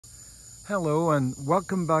Hello and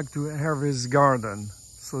welcome back to Hervé's Garden.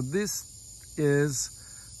 So this is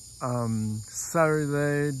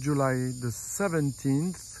Saturday, July the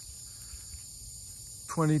 17th,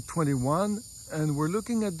 2021, and we're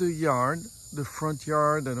looking at the yard, the front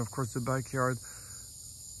yard, and of course the backyard.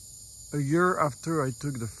 A year after I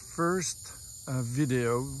took the first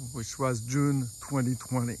video, which was June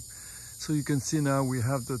 2020. So you can see now we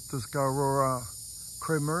have the Tuscarora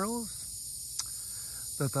Crepe Myrtles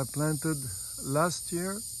that I planted last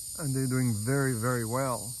year, and they're doing very, very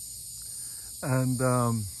well. And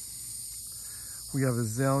we have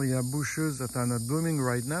azalea bushes that are not blooming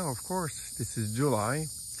right now, of course. This is July.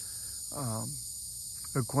 A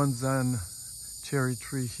Kwanzan Cherry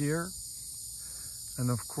tree here.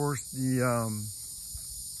 And of course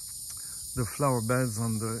the flower beds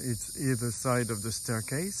on either side of the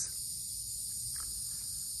staircase.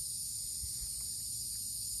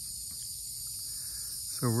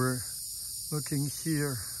 So we're looking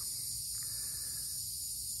here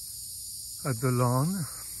at the lawn.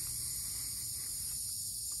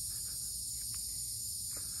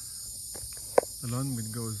 The lawn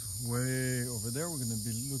goes way over there. We're going to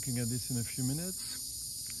be looking at this in a few minutes.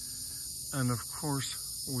 And of course,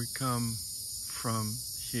 we come from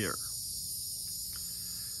here.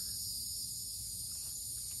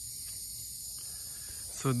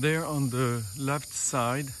 So there on the left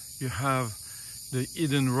side, you have the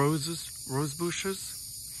hidden rose bushes,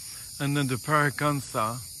 and then the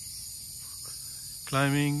Pyracanthas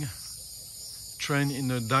climbing train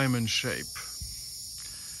in a diamond shape.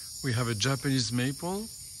 We have a Japanese maple,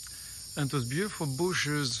 and those beautiful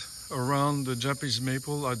bushes around the Japanese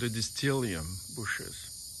maple are the Dystillium bushes.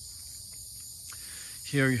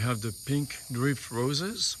 Here you have the pink drift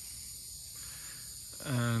roses,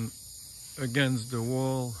 and against the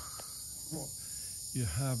wall you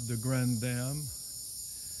have the Grand Dame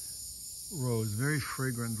rose, very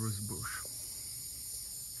fragrant rose bush.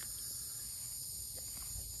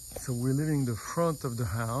 So we're leaving the front of the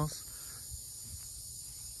house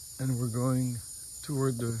and we're going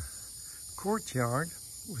toward the courtyard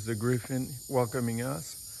with the griffin welcoming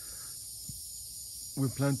us. We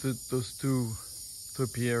planted those two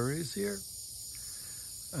Topiaires here,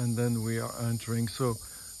 and then we are entering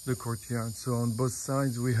the courtyard. So on both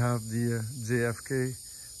sides we have the JFK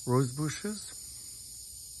rose bushes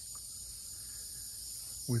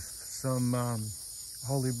with some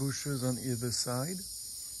holly bushes on either side.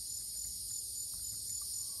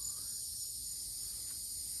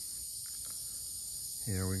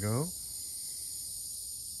 Here we go.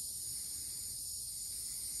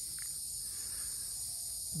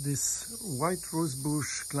 This white rose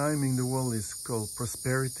bush climbing the wall is called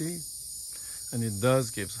Prosperity, and it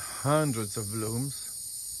does give hundreds of blooms.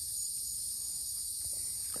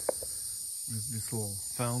 With this little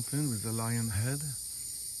fountain with a lion head.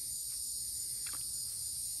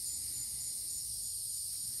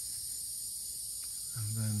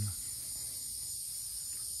 And then,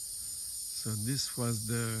 so this was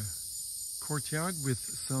the courtyard with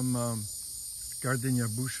some gardenia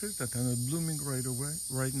bushes that are not blooming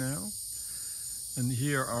right now. And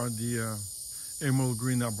here are the emerald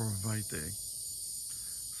green Arbor Vitae.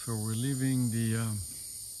 So we're leaving the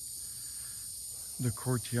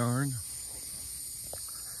courtyard.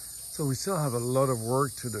 So we still have a lot of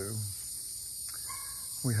work to do.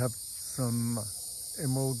 We have some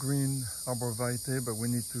emerald green Arbor Vitae, but we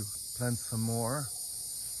need to plant some more.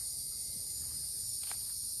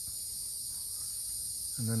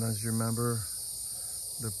 And then, as you remember,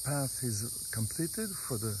 the path is completed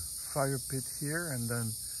for the fire pit here, and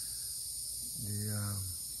then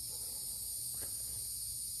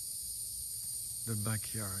the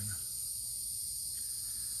backyard.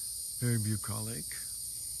 Very bucolic.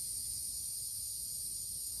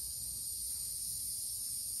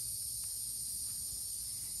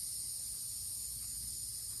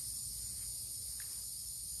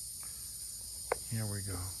 Here we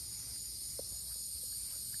go.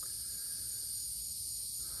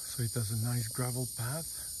 So it has a nice gravel path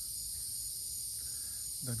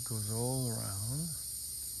that goes all around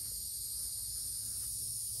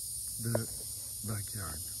the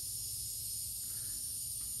backyard.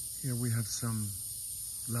 Here we have some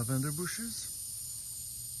lavender bushes,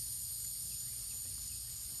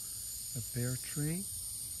 a pear tree,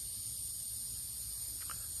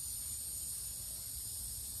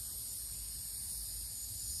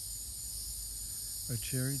 a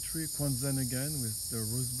cherry tree, Kwanzan again with the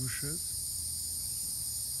rose bushes.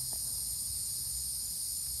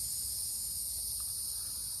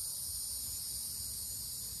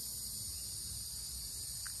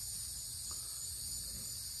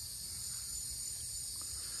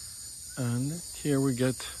 And here we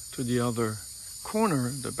get to the other corner,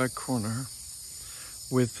 the back corner,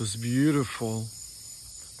 with this beautiful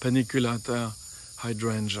Paniculata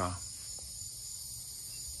hydrangea.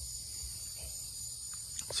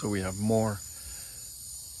 So we have more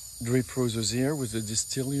drip roses here with the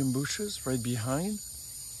Dystillium bushes right behind.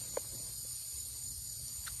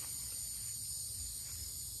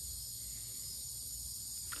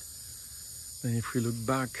 Then if we look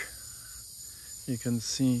back, you can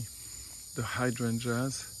see the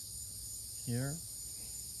hydrangeas here.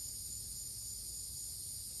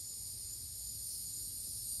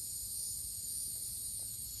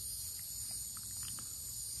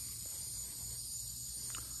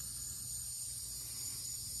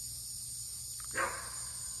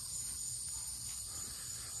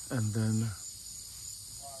 And then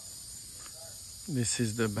this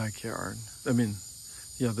is the backyard. I mean,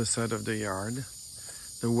 the other side of the yard,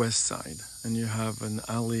 the west side. And you have an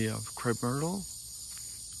alley of crepe myrtle.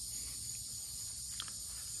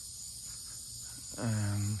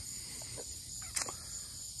 And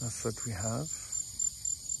that's what we have.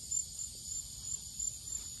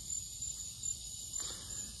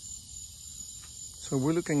 So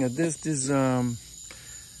we're looking at this.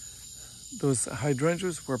 Those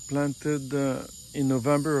hydrangeas were planted in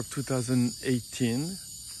November of 2018,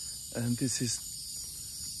 and this is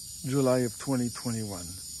July of 2021.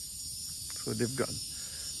 So they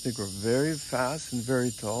grow very fast and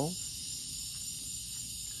very tall.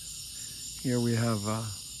 Here we have a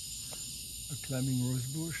climbing rose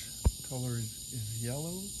bush. The color is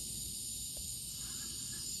yellow.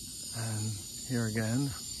 And here again,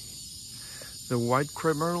 the white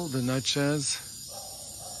crepe myrtle, the Natchez,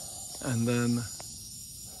 and then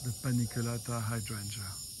the Paniculata hydrangea.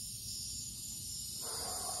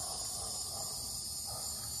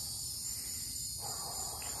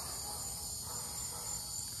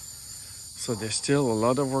 So there's still a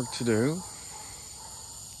lot of work to do,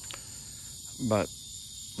 but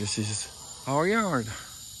this is our yard.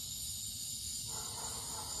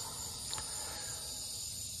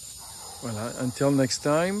 Well, until next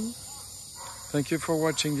time, thank you for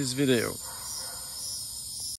watching this video.